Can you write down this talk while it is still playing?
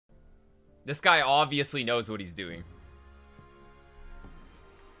This guy obviously knows what he's doing.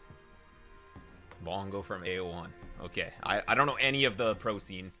 Bongo from AoE1. Okay, I don't know any of the pro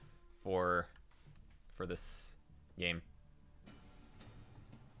scene for this game.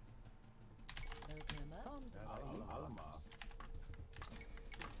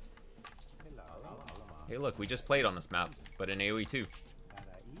 Hey, look, we just played on this map, but in AoE 2.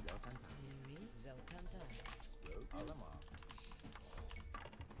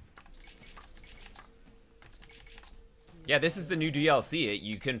 Yeah, this is the new DLC.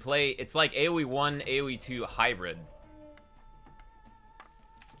 You can play, it's like AoE 1, AoE 2 hybrid.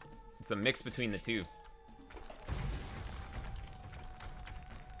 It's a mix between the two.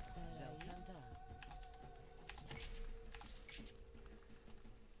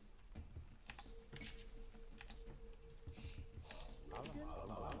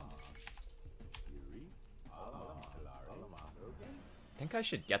 I think I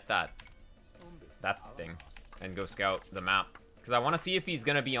should get that thing and go scout the map, because I want to see if he's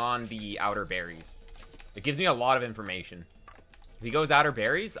gonna be on the outer berries. It gives me a lot of information. If he goes outer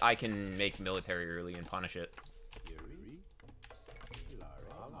berries, I can make military early and punish it.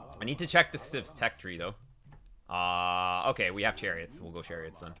 I need to check the Civ's tech tree though. Okay, we have chariots. We'll go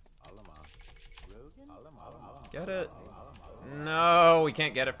chariots then. Get it? No, we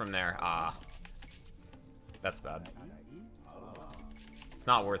can't get it from there. That's bad. It's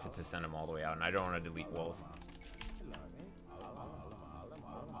not worth it to send him all the way out, and I don't want to delete walls.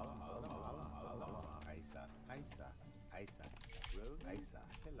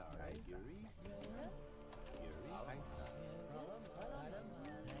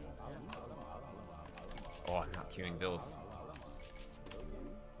 Oh, I'm not queuing bills.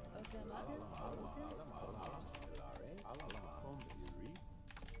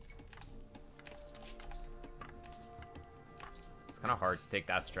 It's kind of hard to take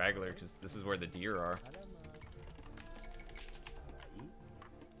that straggler because this is where the deer are.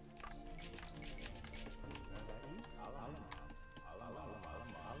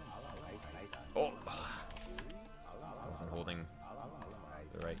 Oh, I wasn't holding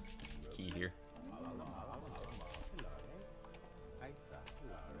the right key here.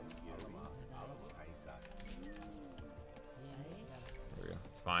 There we go.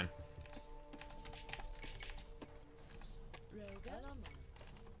 It's fine. Let's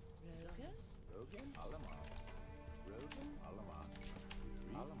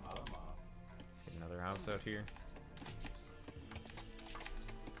get another house out here.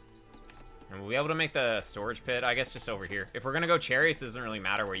 And we'll be able to make the storage pit, I guess, just over here. If we're gonna go chariots, it doesn't really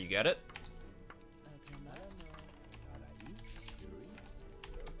matter where you get it.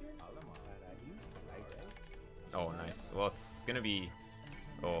 Oh, nice. Well, it's gonna be...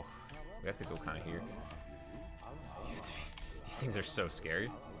 Oh, we have to go kind of here. These things are so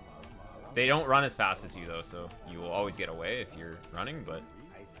scary. They don't run as fast as you, though, so you will always get away if you're running, but...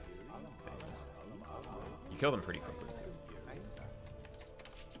 Anyways. You kill them pretty quickly, too.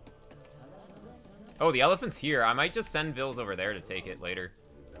 Oh, the elephant's here. I might just send Vils over there to take it later.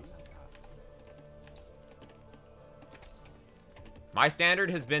 My standard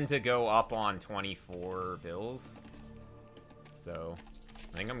has been to go up on 24 Vils. So,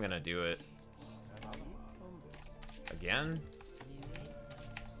 I think I'm going to do it again.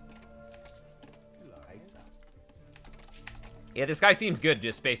 Yeah, this guy seems good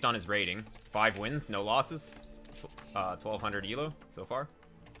just based on his rating. 5 wins, no losses. 1200 elo so far.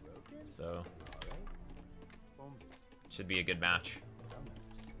 So, should be a good match.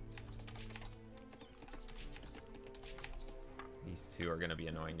 These two are going to be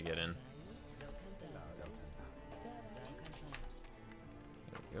annoying to get in.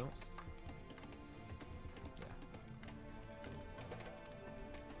 There we go. Yeah.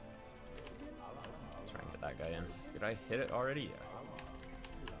 Try and get that guy in. Did I hit it already? Yeah.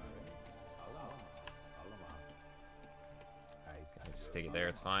 Just take it there,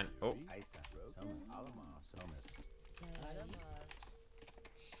 it's fine. Oh.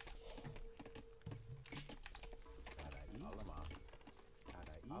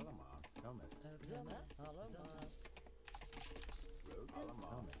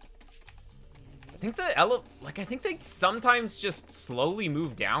 I think I think they sometimes just slowly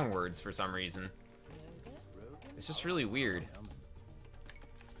move downwards for some reason. It's just really weird.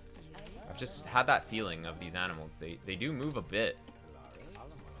 I've just had that feeling of these animals. They do move a bit.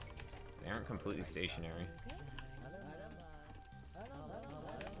 They aren't completely stationary.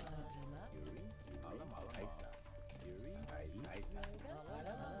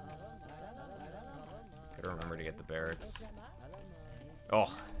 Gotta remember to get the barracks.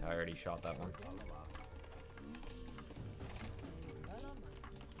 Oh, I already shot that one.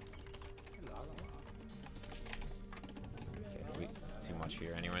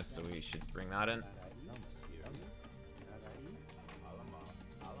 noise, so we should bring that in.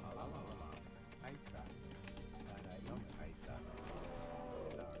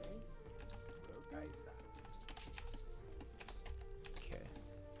 Okay.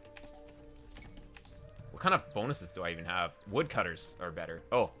 What kind of bonuses do I even have? Woodcutters are better.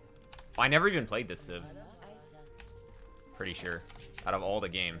 Oh, I never even played this Civ. Pretty sure. Out of all the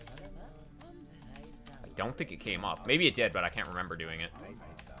games. I don't think it came up. Maybe it did, but I can't remember doing it.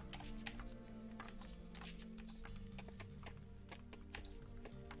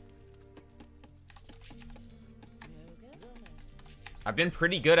 I've been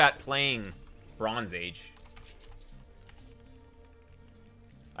pretty good at playing Bronze Age.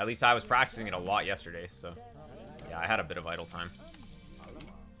 At least I was practicing it a lot yesterday, so... Yeah, I had a bit of idle time.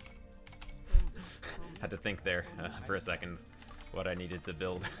 Had to think there for a second what I needed to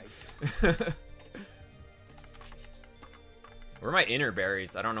build. Where are my inner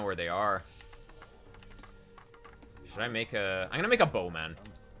berries? I don't know where they are. Should I make a... I'm gonna make a bowman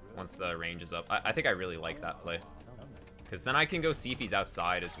once the range is up. I think I really like that play. Because then I can go see if he's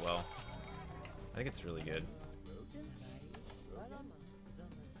outside as well. I think it's really good.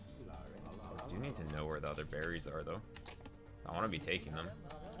 I do need to know where the other berries are, though. I want to be taking them.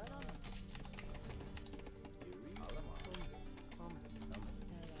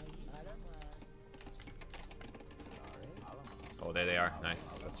 Oh, there they are.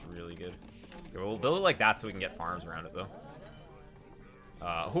 Nice. That's really good. Okay, we'll build it like that so we can get farms around it, though.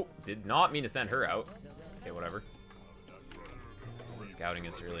 Oh, did not mean to send her out. Okay, whatever. Scouting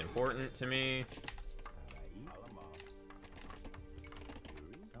is really important to me.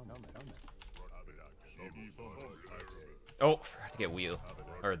 Oh, forgot to get wheel.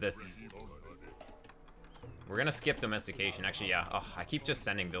 Or this. We're gonna skip domestication. Actually, yeah. Oh, I keep just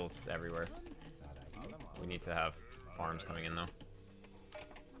sending bills everywhere. We need to have farms coming in, though.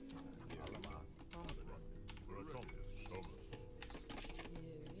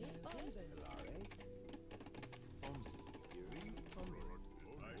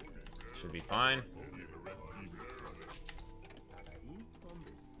 Should be fine.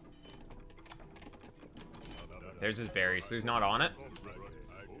 There's his berry, so he's not on it.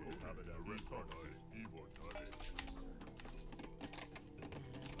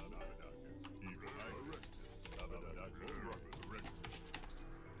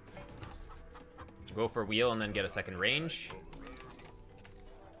 Go for wheel and then get a second range.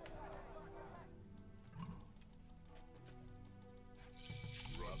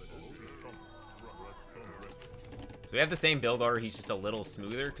 So we have the same build order, he's just a little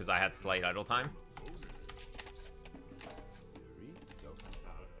smoother because I had slight idle time.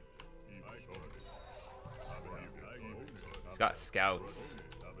 He's got scouts.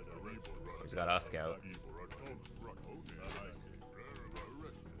 He's got a scout.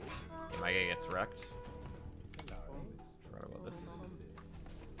 My guy gets wrecked. Forgot about this.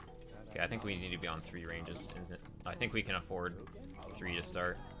 Okay, I think we need to be on 3 ranges, isn't it? I think we can afford 3 to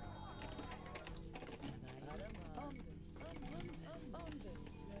start.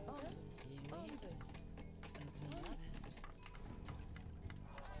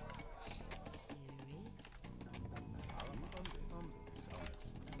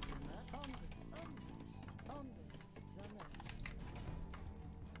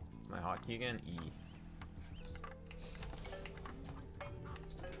 My hotkey again? E.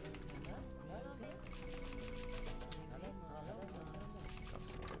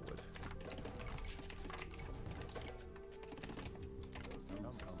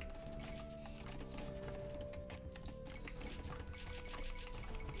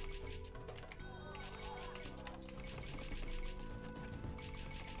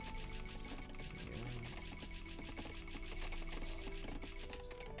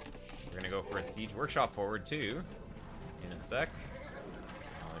 Go for a siege workshop forward too in a sec.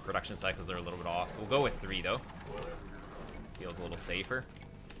 The production cycles are a little bit off. We'll go with 3 though. Feels a little safer.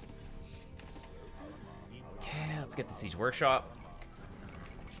 Okay, let's get the siege workshop.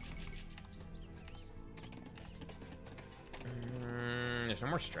 There's no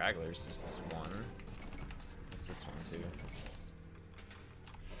more stragglers. There's this one. There's this one too.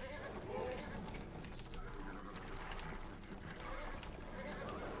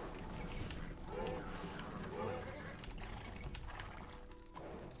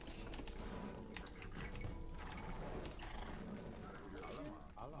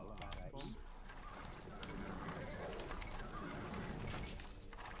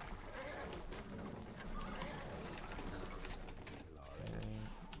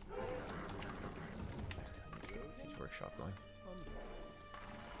 Workshop going.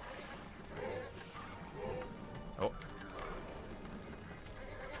 Oh.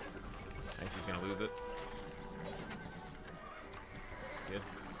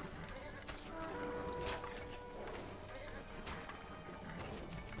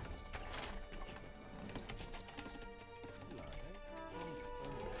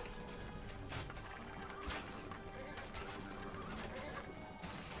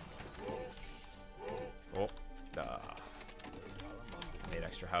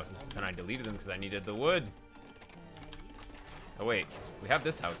 extra houses, but then I deleted them because I needed the wood. Oh wait, we have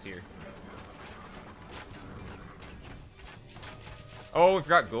this house here. Oh, we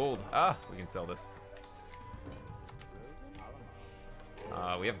forgot gold. Ah, we can sell this.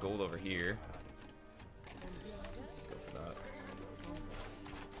 We have gold over here. Go for that.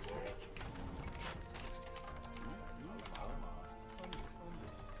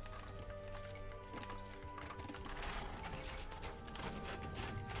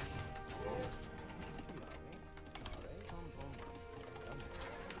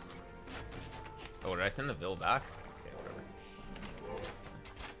 Oh, did I send the Vil back? Okay, whatever.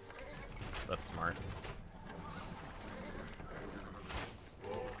 That's smart.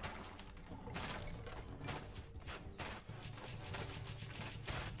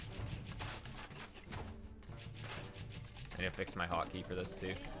 I need to fix my hotkey for this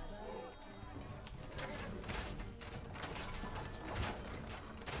too.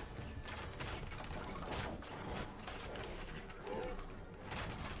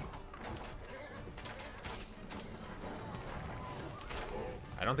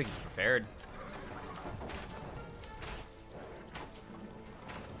 I don't think he's prepared.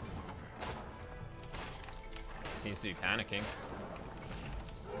 He seems to be panicking.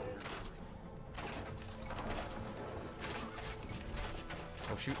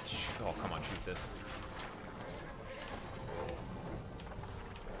 Oh, shoot. Oh, come on, shoot this.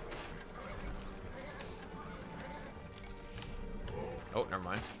 Oh, never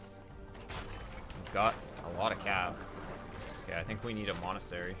mind. He's got a lot of cav. Okay, I think we need a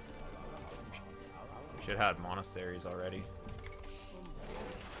monastery. We should have had monasteries already.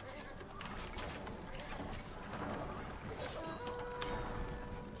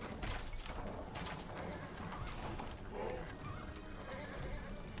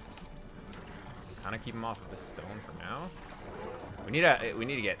 Kind of keep him off of this stone for now. We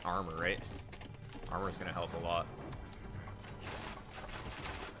need to get armor, right? Armor is gonna help a lot.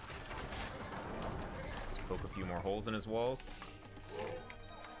 Poke a few more holes in his walls.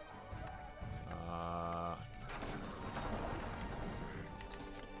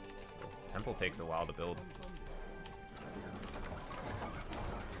 Temple takes a while to build.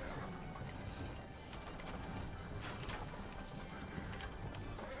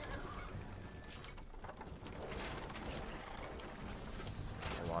 That's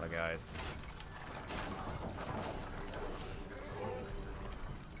a lot of guys.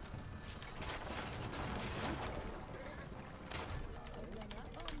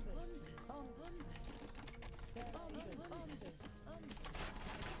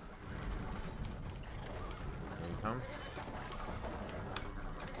 Comes.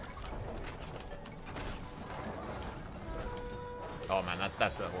 Oh man,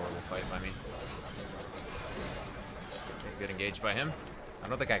 that's a horrible fight by me. Okay, good engage by him. I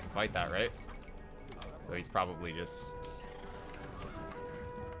don't think I can fight that, right? So he's probably just...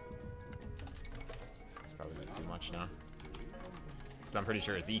 It's probably a bit too much now. Because I'm pretty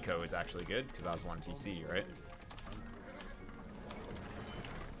sure his eco is actually good, because I was 1 TC, right?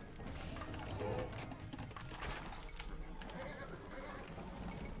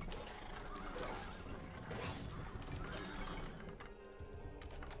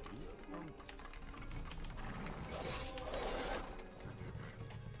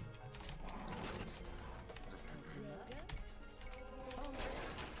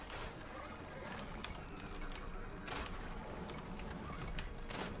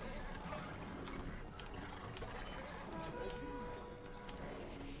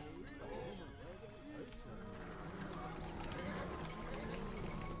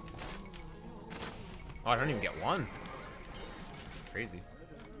 Oh, I don't even get one. Crazy.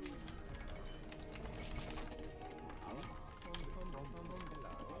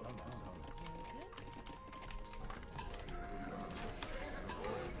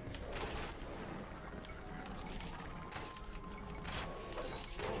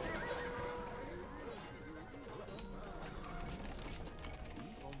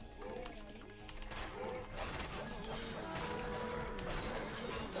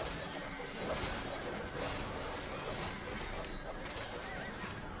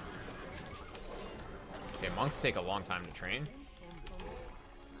 Okay, monks take a long time to train.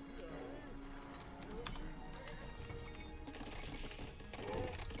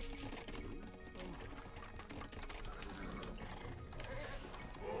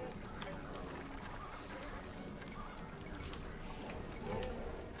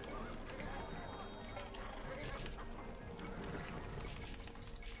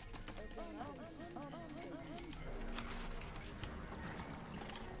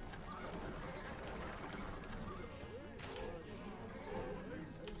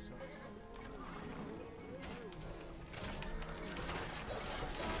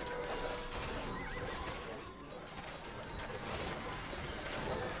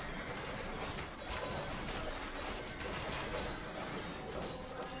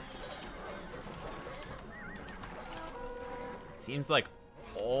 seems like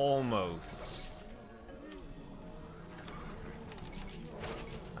almost.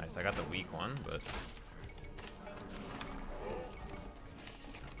 Nice, I got the weak one, but...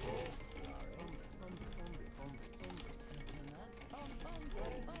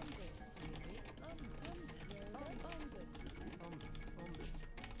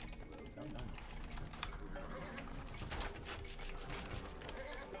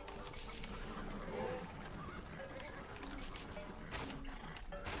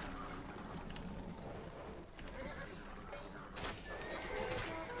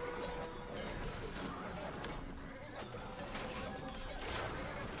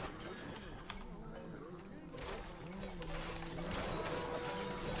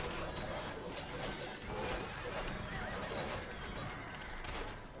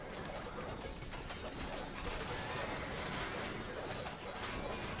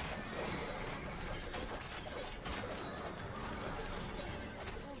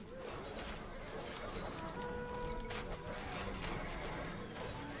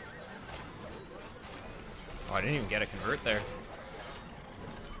 Oh, I didn't even get a convert there.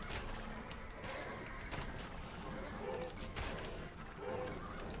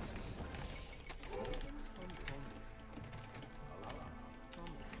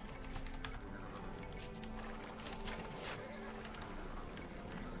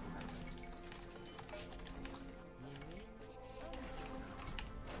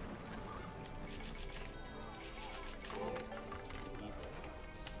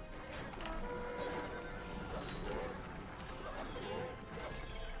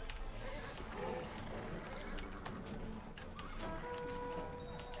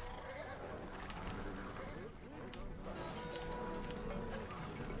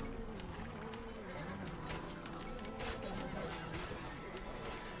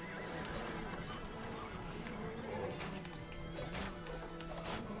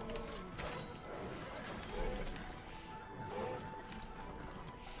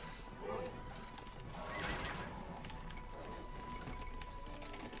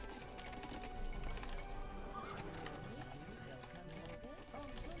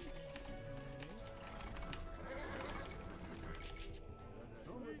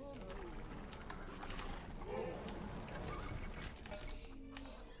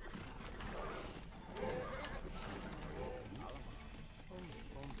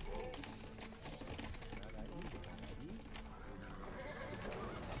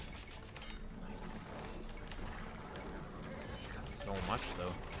 So much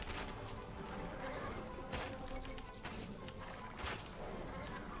though.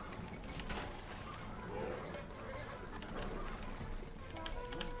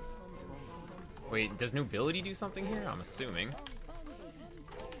 Wait, does new ability do something here? I'm assuming.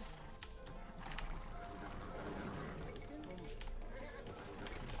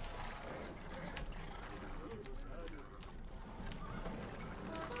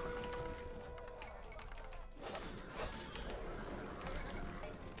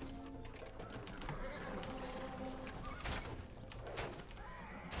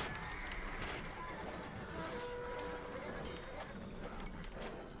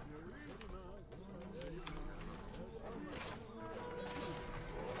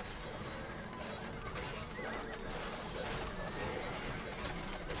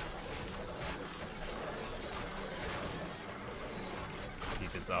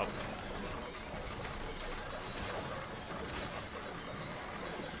 This up.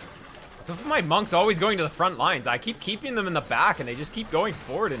 What's up with my monks always going to the front lines? I keep keeping them in the back and they just keep going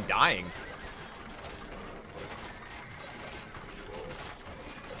forward and dying.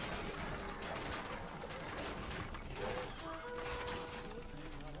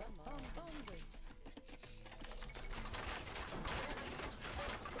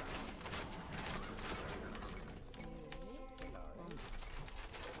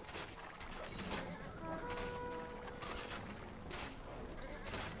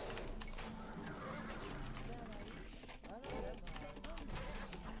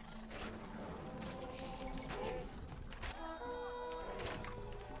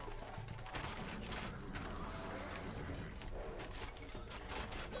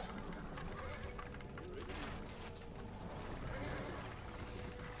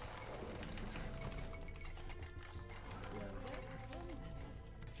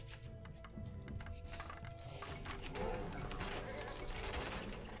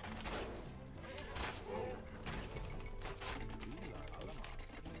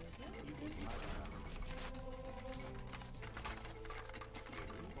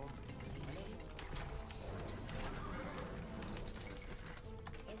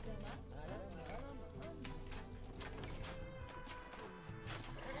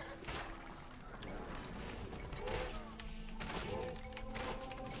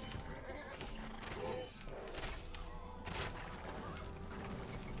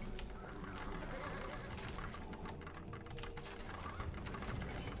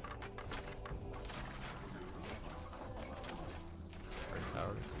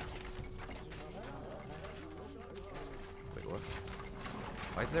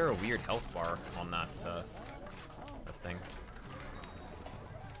 Why is there a weird health bar on that thing?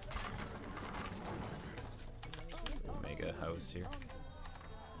 Omega house here.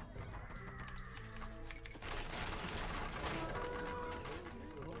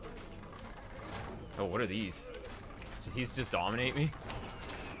 Oh, what are these? Did these just dominate me?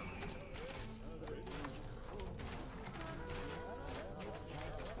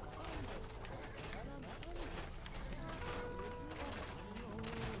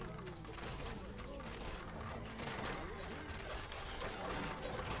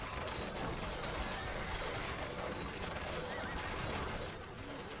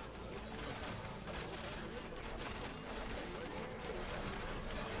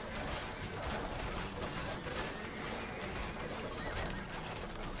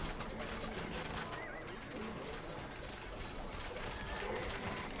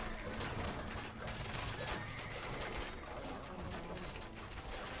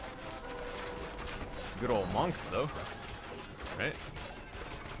 Good old monks, though. Right?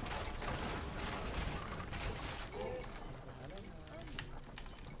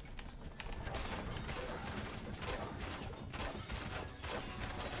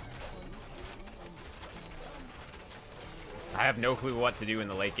 I have no clue what to do in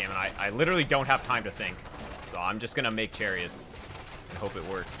the late game, and I literally don't have time to think. So I'm just gonna make chariots and hope it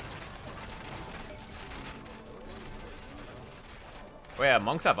works. Oh yeah,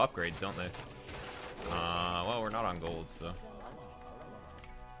 monks have upgrades, don't they? Well, we're not on gold, so.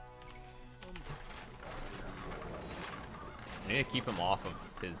 I need to keep him off of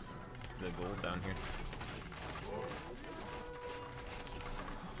the gold down here.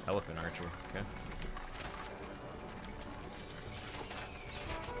 Elephant archer, okay.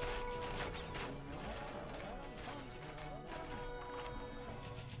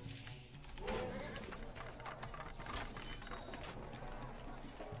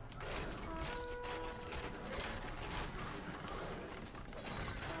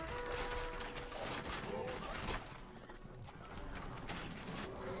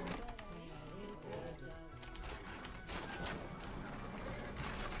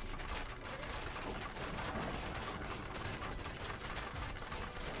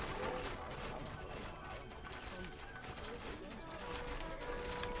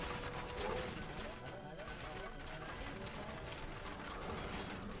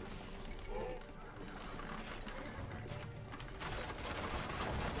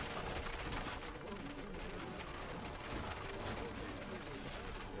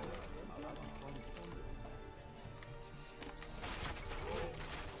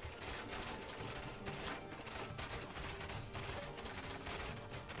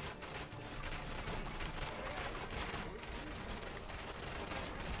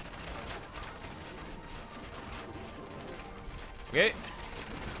 Okay.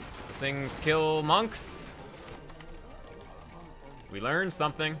 Those things kill monks. We learned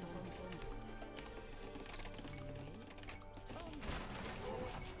something.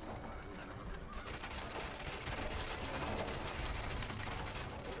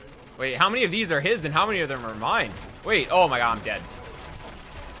 Wait, how many of these are his and how many of them are mine? Wait, oh my god, I'm dead.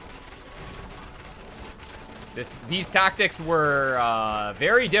 These tactics were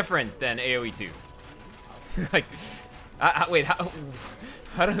very different than AoE2. Like, wait,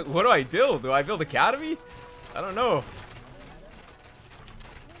 what do I build? Do I build Academy? I don't know.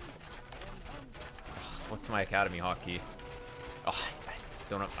 What's my Academy hotkey? Oh,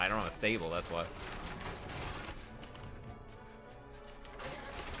 I don't have a stable, that's why.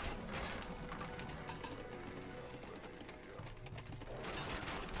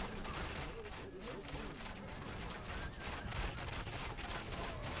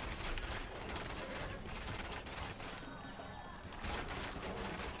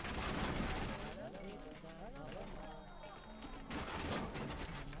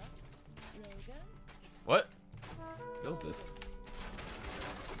 What? Build this.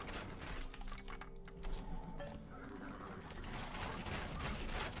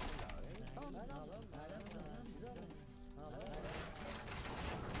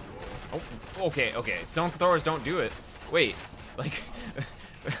 Oh, okay, okay. Stone throwers don't do it. Wait, like,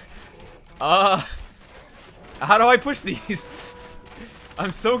 how do I push these?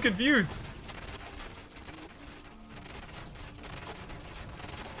 I'm so confused.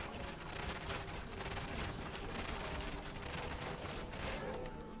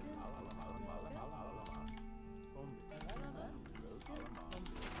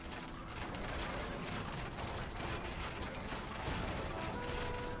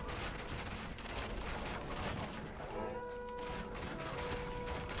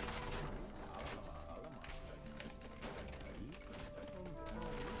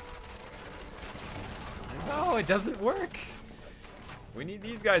 No, it doesn't work. We need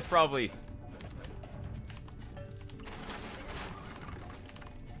these guys probably.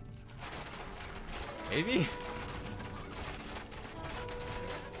 Maybe?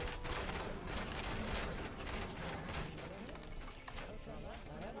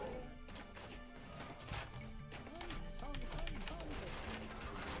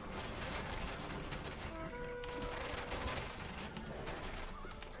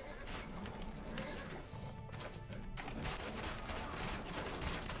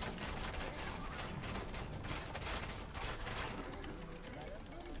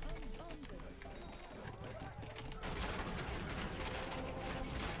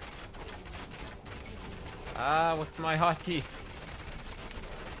 What's my hotkey?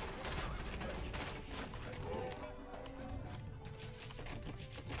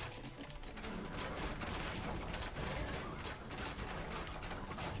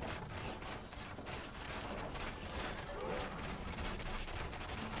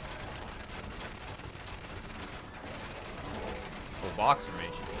 Oh, box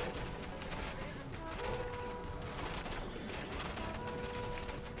formation.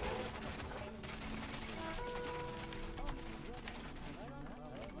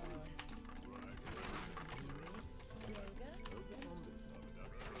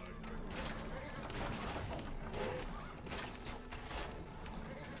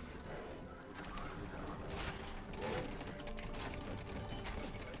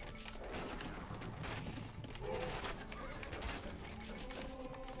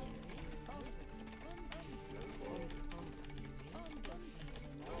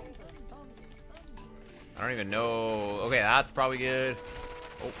 I don't even know. Okay, that's probably good.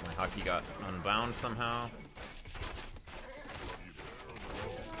 Oh, my hotkey got unbound somehow.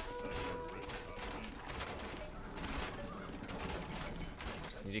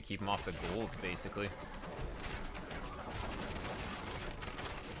 Just need to keep him off the golds, basically.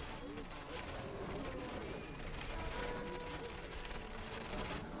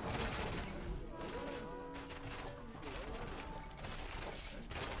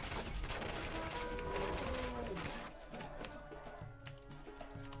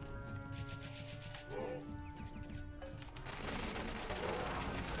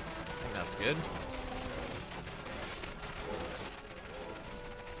 Good.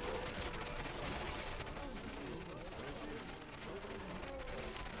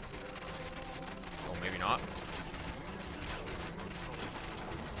 Oh, maybe not.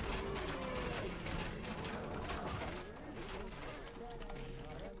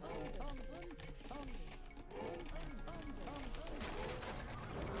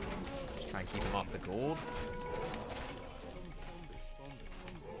 Just try and keep him off the gold.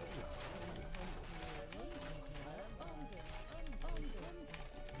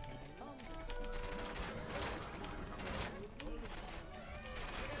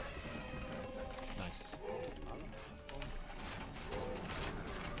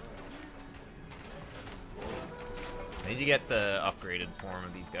 I need to get the upgraded form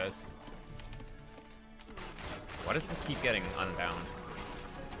of these guys. Why does this keep getting unbound?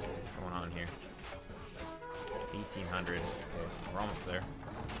 What's going on here? 1800. Okay, we're almost there.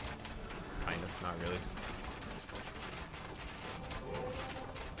 Kind of, not really.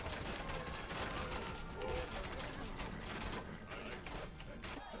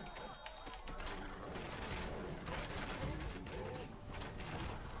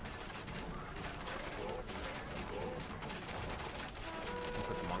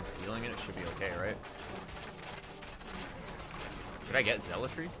 Healing it, it should be okay, right? Should I get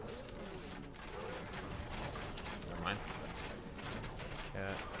Zealotry? Never mind.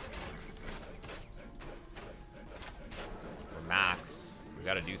 Yeah. For max, we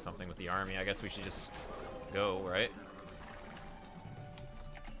gotta do something with the army. I guess we should just go, right?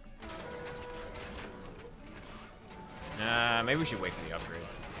 Maybe we should wait for the upgrade.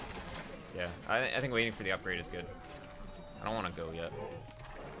 Yeah, I think waiting for the upgrade is good. I don't want to go yet.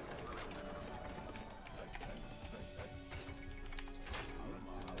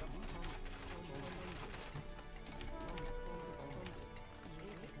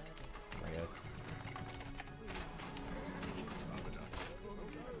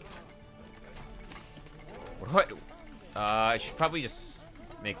 What do I do? I should probably just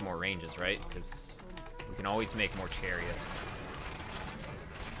make more ranges, right? Because we can always make more chariots.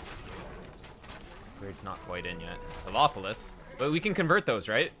 Upgrade's not quite in yet. Velopolis. But we can convert those,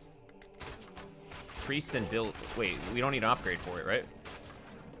 right? Priests and build. Wait, we don't need an upgrade for it, right?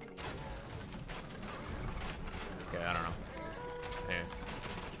 Okay, I don't know. Anyways.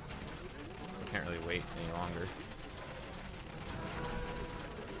 I can't really wait any longer.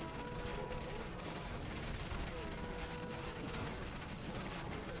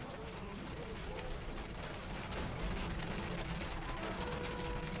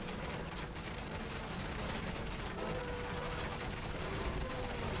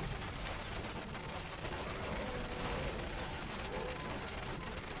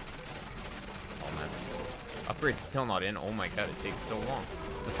 Upgrade's still not in. Oh my god, it takes so long.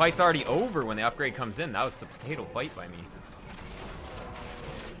 The fight's already over when the upgrade comes in. That was a potato fight by me.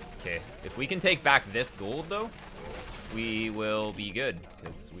 Okay, if we can take back this gold, though, we will be good,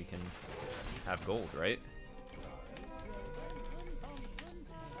 because we can have gold, right?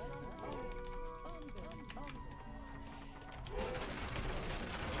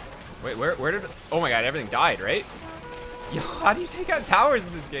 Wait, where did... Oh my god, everything died, right? Yo, how do you take out towers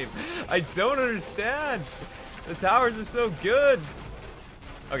in this game? I don't understand. The towers are so good.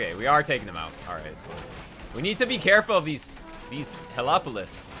 Okay, we are taking them out. Alright, so we need to be careful of these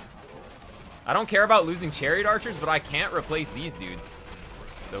Helepolis. I don't care about losing chariot archers, but I can't replace these dudes.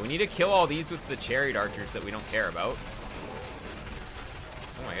 So we need to kill all these with the chariot archers that we don't care about.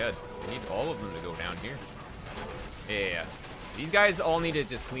 Oh my god, we need all of them to go down here. Yeah. These guys all need to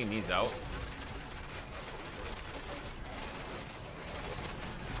just clean these out.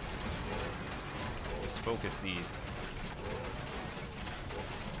 Just focus these.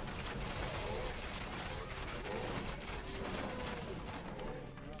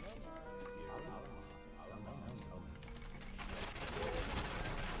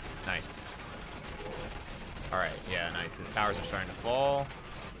 Nice. Alright, yeah, nice. His towers are starting to fall.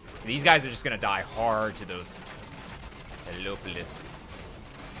 These guys are just gonna die hard to those Helepolis.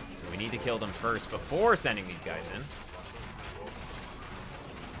 So we need to kill them first before sending these guys in.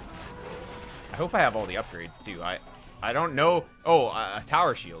 I hope I have all the upgrades too. I don't know. Oh,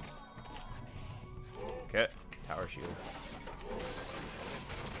 tower shields. Okay, tower shield.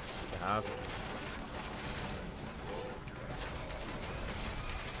 Have.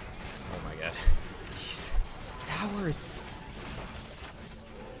 Oh my god. These towers.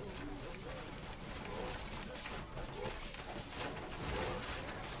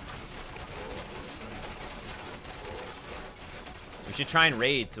 We should try and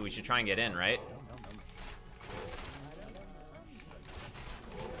raid, so we should try and get in, right?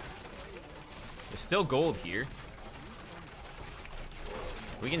 There's still gold here.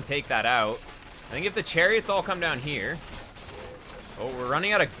 We can take that out. I think if the chariots all come down here... Oh, we're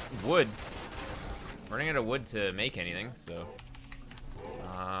running out of wood. We're running out of wood to make anything, so...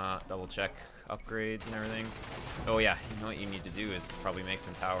 double check upgrades and everything. Oh yeah, you know what you need to do is probably make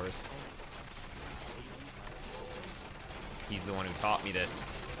some towers. He's the one who taught me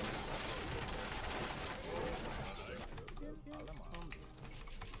this.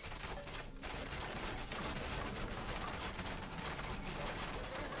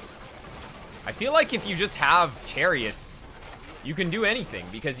 I feel like if you just have chariots, you can do anything,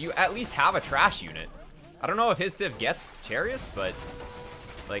 because you at least have a trash unit. I don't know if his civ gets chariots, but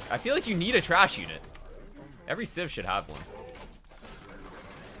like, I feel like you need a trash unit. Every civ should have one.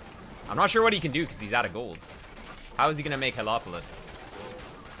 I'm not sure what he can do because he's out of gold. How is he gonna make Helepolis?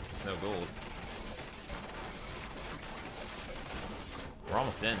 No gold. We're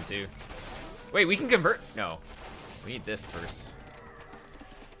almost in, too. Wait, we can convert? No. We need this first.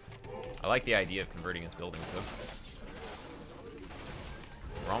 I like the idea of converting his buildings, though.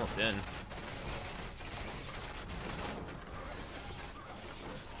 We're almost in.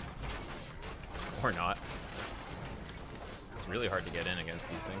 Or not. It's really hard to get in against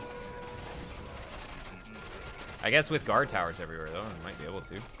these things. I guess with guard towers everywhere, though, I might be able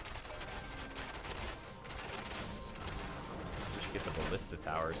to. Should get the ballista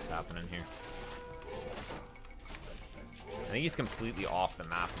towers happening here. I think he's completely off the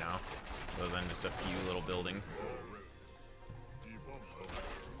map now, other than just a few little buildings.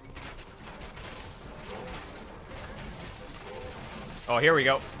 Oh, here we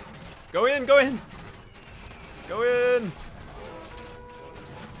go. Go in, go in! Go in!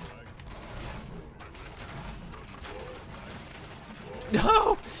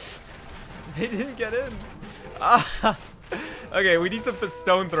 No! They didn't get in. Ah. Okay, we need some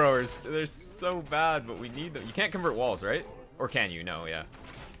stone throwers. They're so bad, but we need them. You can't convert walls, right? Or can you? No, yeah.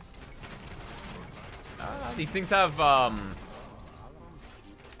 These things have,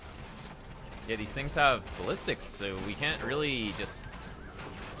 yeah, these things have ballistics, so we can't really just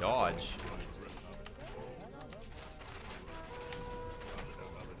dodge.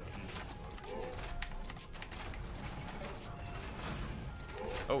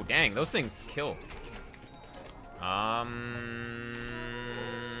 Oh, dang, those things kill. What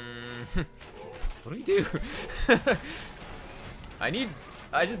do we do?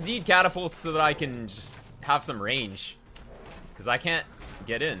 I just need catapults so that I can just have some range. Because I can't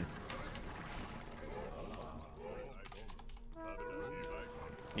get in.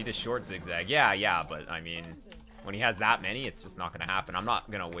 Need a short zigzag. Yeah, but I mean, when he has that many, it's just not gonna happen. I'm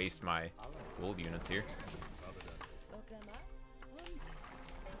not gonna waste my gold units here.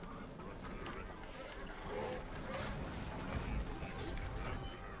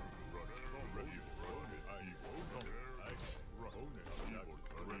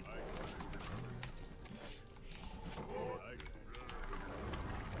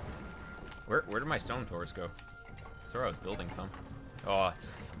 Where did my stone throwers go? I swear I was building some. Oh,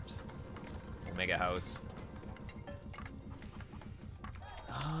 it's just mega house.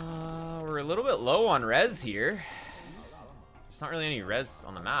 We're a little bit low on res here. There's not really any res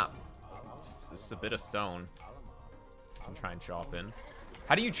on the map. It's just a bit of stone. I'll try and chop in.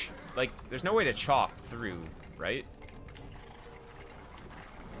 How do you, like, there's no way to chop through, right?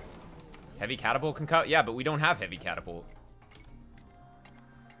 Heavy catapult can cut? Yeah, but we don't have heavy catapult.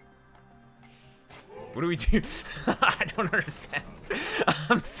 What do we do? I don't understand.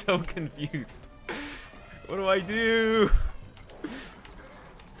 I'm so confused. What do I do?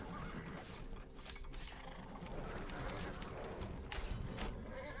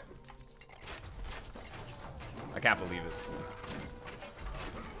 I can't believe it.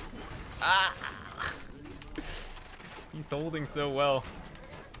 Ah! He's holding so well.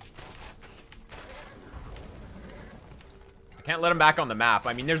 I can't let him back on the map.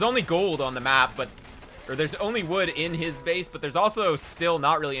 I mean, there's only gold on the map, but... Or there's only wood in his base, but there's also still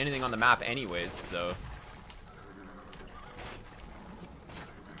not really anything on the map anyways, so...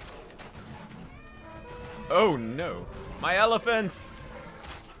 Oh no. My elephants!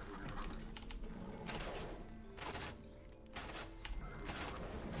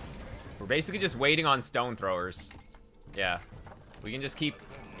 We're basically just waiting on stone throwers. Yeah. We can just keep...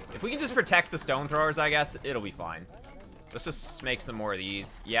 If we can just protect the stone throwers, I guess, it'll be fine. Let's just make some more of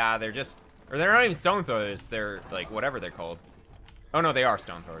these. Yeah, they're just... Or they're not even stone throwers. They're, like, whatever they're called. Oh, no, they are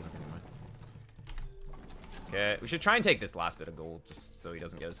stone throwers. Okay, we should try and take this last bit of gold, just so he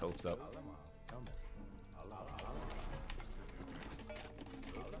doesn't get his hopes up.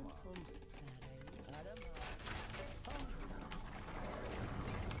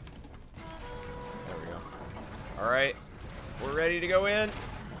 There we go. Alright. We're ready to go in.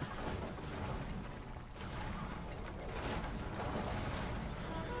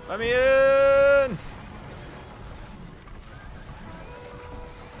 Let me in!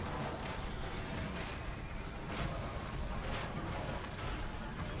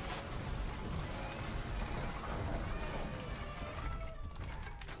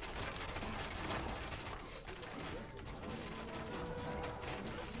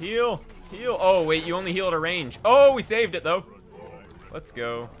 Heal! Heal! Oh, wait, you only heal at a range. Oh, we saved it, though. Let's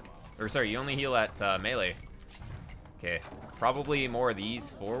go. Or, sorry, you only heal at melee. Okay. Probably more of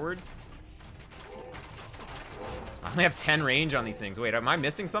these forward. I only have 10 range on these things. Wait, am I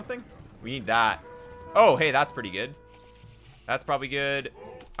missing something? We need that. Oh, hey, that's pretty good. That's probably good.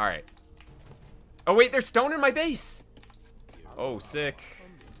 All right. Oh, wait, there's stone in my base. Oh, sick.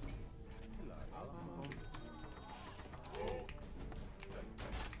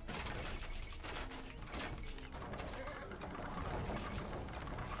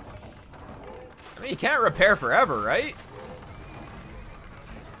 I mean, you can't repair forever, right?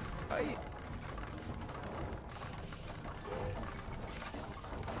 Right.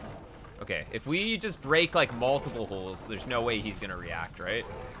 Okay, if we just break like multiple holes, there's no way he's gonna react, right?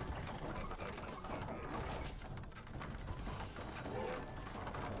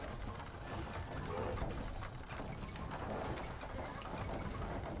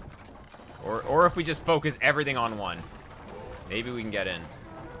 Or if we just focus everything on one, maybe we can get in.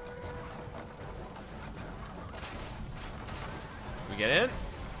 We get in.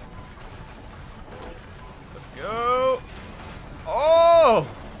 Let's go. Oh!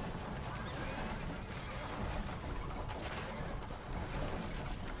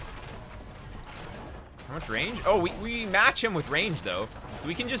 How much range? Oh, we match him with range, though. So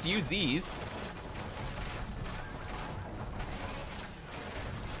we can just use these.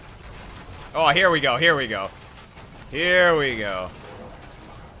 Oh, here we go, here we go. Here we go.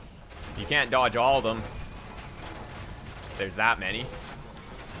 You can't dodge all of them. There's that many.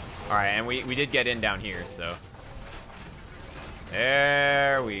 Alright, and we did get in down here, so.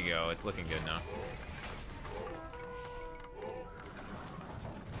 There we go. It's looking good now.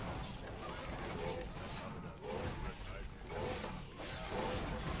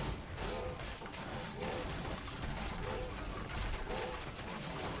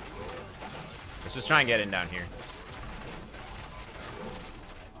 Let's just try and get in down here.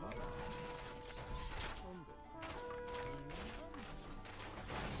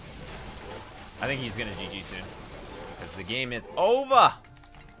 I think he's gonna GG soon. Because the game is over!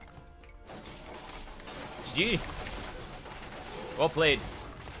 GG. Well played.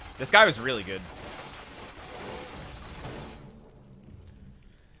 This guy was really good.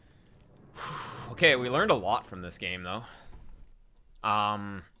 Okay, we learned a lot from this game, though.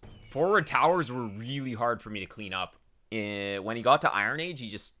 Forward towers were really hard for me to clean up. When he got to Iron Age, he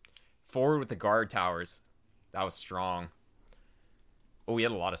just forward with the guard towers. That was strong. Oh, we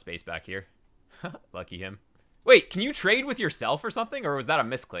had a lot of space back here. Lucky him. Wait, can you trade with yourself or something? Or was that a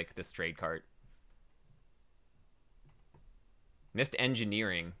misclick, this trade card? Missed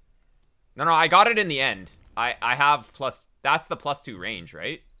engineering. No, I got it in the end. I have plus... That's the +2 range,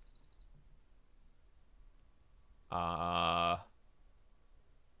 right?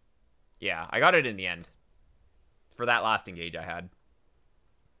 Yeah, I got it in the end. For that last engage I had.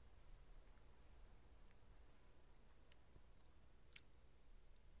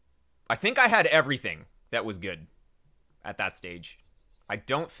 I think I had everything that was good at that stage. I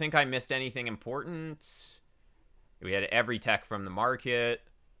don't think I missed anything important. We had every tech from the market.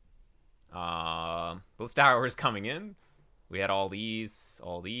 Blitz Towers coming in. We had all these.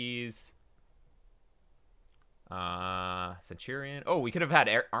 Centurion. Oh, we could have had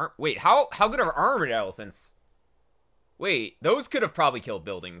wait, how good are armored elephants? Wait, those could have probably killed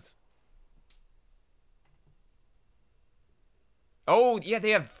buildings. Oh, yeah,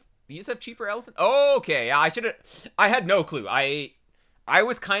 these have cheaper elephants. Oh, okay. Yeah, I had no clue. I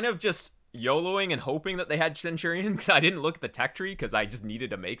was kind of just YOLOing and hoping that they had Centurion because I didn't look at the tech tree because I just needed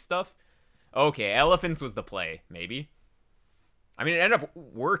to make stuff. Okay, elephants was the play, maybe. I mean, it ended up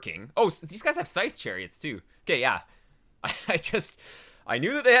working. Oh, so these guys have scythe chariots, too. Okay, yeah. I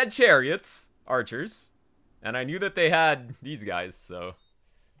knew that they had chariots, archers, and I knew that they had these guys, so.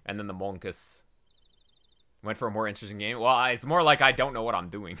 And then the Monkus. Went for a more interesting game. Well, it's more like I don't know what I'm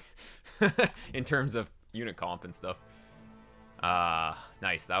doing in terms of unit comp and stuff.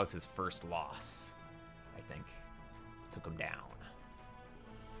 Nice. That was his first loss, I think. Took him down.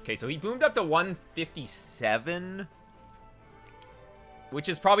 Okay, so he boomed up to 157, which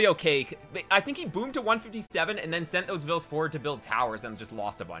is probably okay. I think he boomed to 157 and then sent those vills forward to build towers and just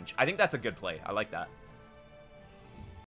lost a bunch. I think that's a good play. I like that.